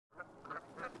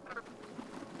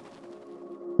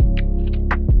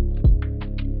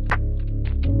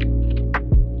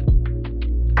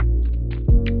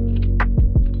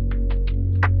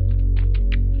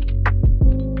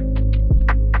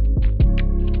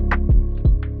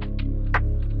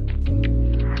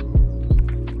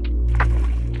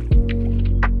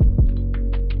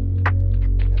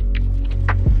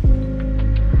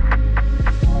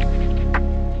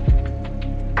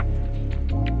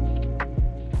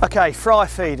Okay, fry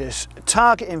feeders.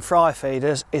 Targeting fry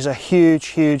feeders is a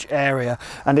huge area,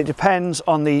 and it depends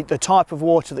on the type of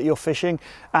water that you're fishing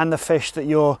and the fish that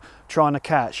you're trying to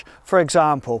catch. For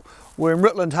example, we're in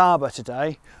Rutland Harbour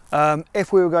today.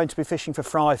 If we were going to be fishing for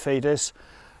fry feeders,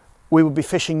 we would be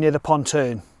fishing near the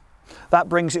pontoon. That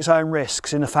brings its own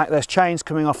risks in the fact there's chains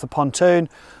coming off the pontoon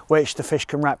which the fish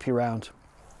can wrap you around.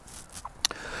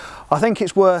 I think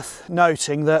it's worth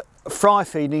noting that fry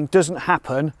feeding doesn't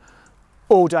happen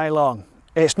all day long.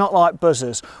 It's not like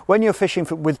buzzers. When you're fishing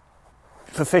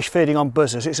for fish feeding on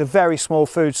buzzers, it's a very small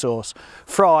food source.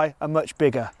 Fry are much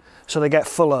bigger, so they get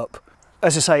full up.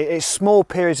 As I say, it's small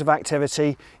periods of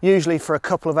activity, usually for a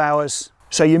couple of hours.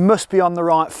 So you must be on the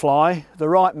right fly, the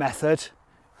right method,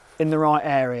 in the right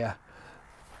area,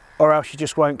 or else you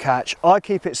just won't catch. I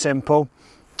keep it simple.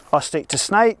 I stick to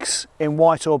snakes in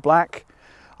white or black.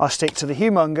 I stick to the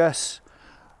humongous.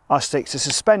 I stick to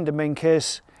suspender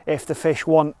minkies if the fish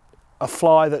want a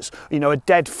fly that's, you know, a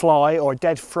dead fly or a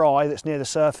dead fry that's near the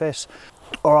surface.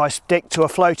 Or I stick to a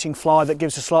floating fly that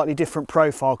gives a slightly different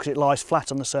profile because it lies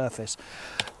flat on the surface.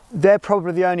 They're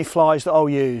probably the only flies that I'll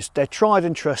use. They're tried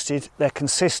and trusted, they're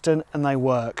consistent, and they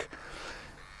work.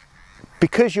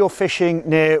 Because you're fishing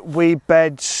near weed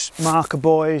beds, marker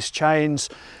buoys, chains,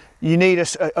 you need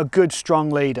a good strong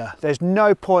leader. There's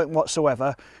no point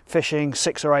whatsoever fishing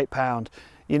 6 or 8 pound.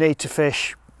 You need to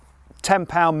fish 10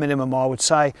 pound minimum, I would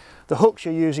say. The hooks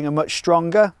you're using are much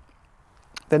stronger.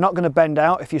 They're not going to bend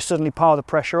out if you suddenly pile the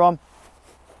pressure on.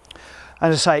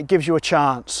 And as I say, it gives you a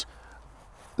chance.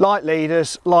 Light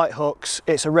leaders, light hooks,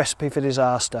 it's a recipe for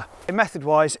disaster. Method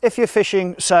wise, if you're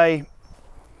fishing, say,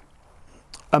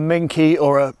 a minky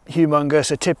or a humongous,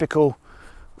 a typical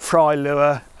fry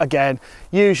lure, again,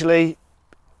 usually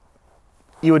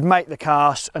you would make the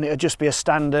cast and it would just be a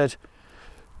standard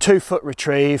 2-foot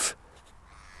retrieve.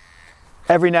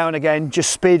 Every now and again,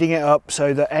 just speeding it up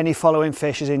so that any following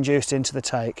fish is induced into the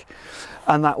take,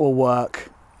 and that will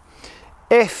work.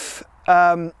 If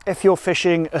you're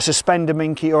fishing a suspender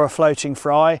minky or a floating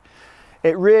fry,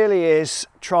 it really is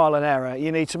trial and error.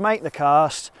 You need to make the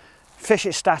cast, fish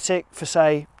it static for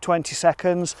say 20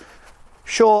 seconds,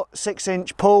 short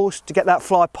 6-inch pulls to get that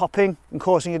fly popping and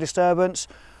causing a disturbance.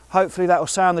 Hopefully that will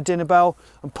sound the dinner bell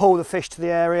and pull the fish to the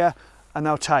area and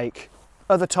they'll take.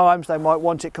 Other times they might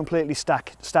want it completely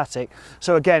static.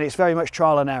 So again, it's very much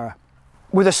trial and error.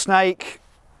 With a snake,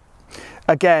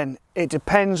 again, it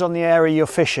depends on the area you're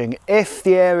fishing. If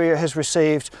the area has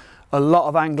received a lot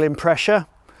of angling pressure,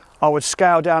 I would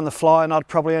scale down the fly and I'd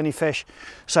probably only fish,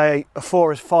 say, a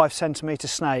 4 or 5 centimetre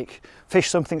snake. Fish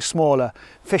something smaller.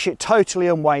 Fish it totally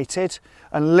unweighted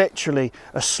and literally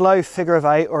a slow figure of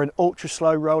 8 or an ultra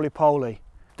slow roly-poly.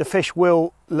 The fish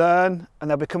will learn and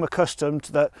they'll become accustomed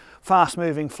that fast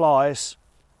moving flies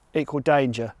equal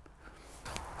danger.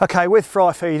 Okay, with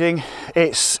fry feeding,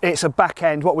 it's a back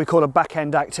end, what we call a back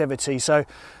end activity. So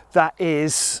that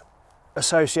is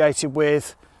associated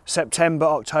with September,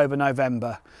 October,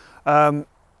 November. The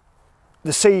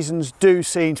seasons do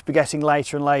seem to be getting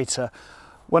later and later.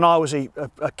 When I was a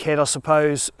kid, I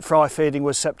suppose fry feeding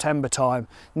was September time.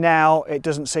 Now it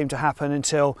doesn't seem to happen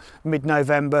until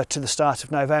mid-November to the start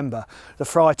of November. The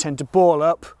fry tend to ball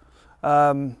up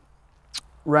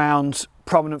round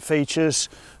prominent features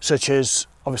such as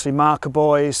obviously marker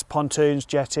buoys, pontoons,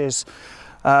 jetties,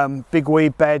 big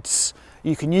weed beds.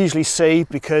 You can usually see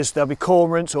because there'll be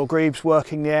cormorants or grebes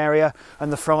working the area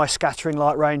and the fry scattering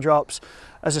like raindrops.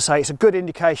 As I say, it's a good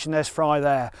indication there's fry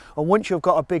there. And once you've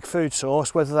got a big food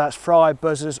source, whether that's fry,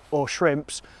 buzzers or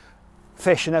shrimps,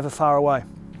 fish are never far away.